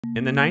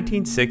In the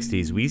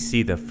 1960s, we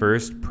see the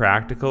first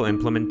practical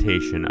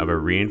implementation of a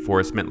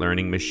reinforcement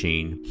learning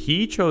machine.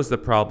 He chose the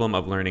problem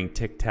of learning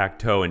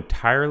tic-tac-toe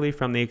entirely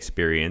from the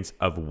experience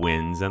of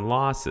wins and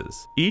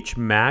losses. Each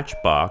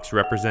matchbox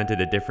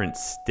represented a different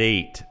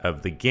state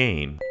of the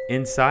game.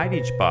 Inside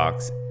each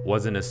box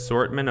was an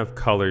assortment of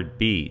colored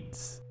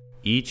beads,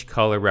 each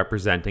color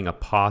representing a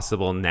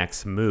possible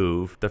next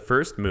move. The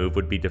first move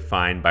would be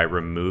defined by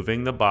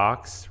removing the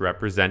box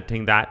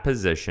representing that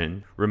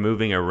position,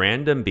 removing a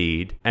random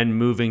bead, and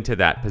moving to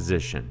that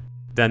position.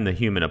 Then the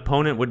human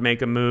opponent would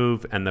make a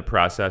move and the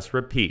process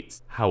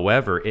repeats.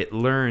 However, it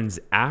learns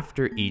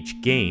after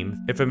each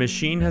game. If a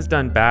machine has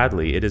done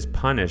badly, it is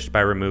punished by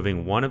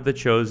removing one of the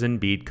chosen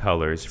bead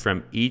colors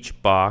from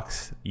each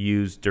box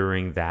used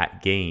during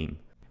that game.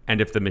 And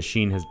if the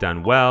machine has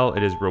done well,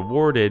 it is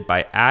rewarded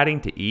by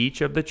adding to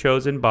each of the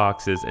chosen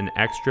boxes an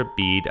extra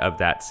bead of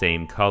that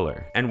same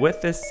color. And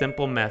with this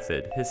simple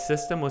method, his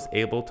system was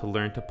able to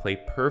learn to play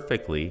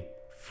perfectly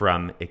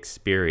from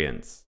experience.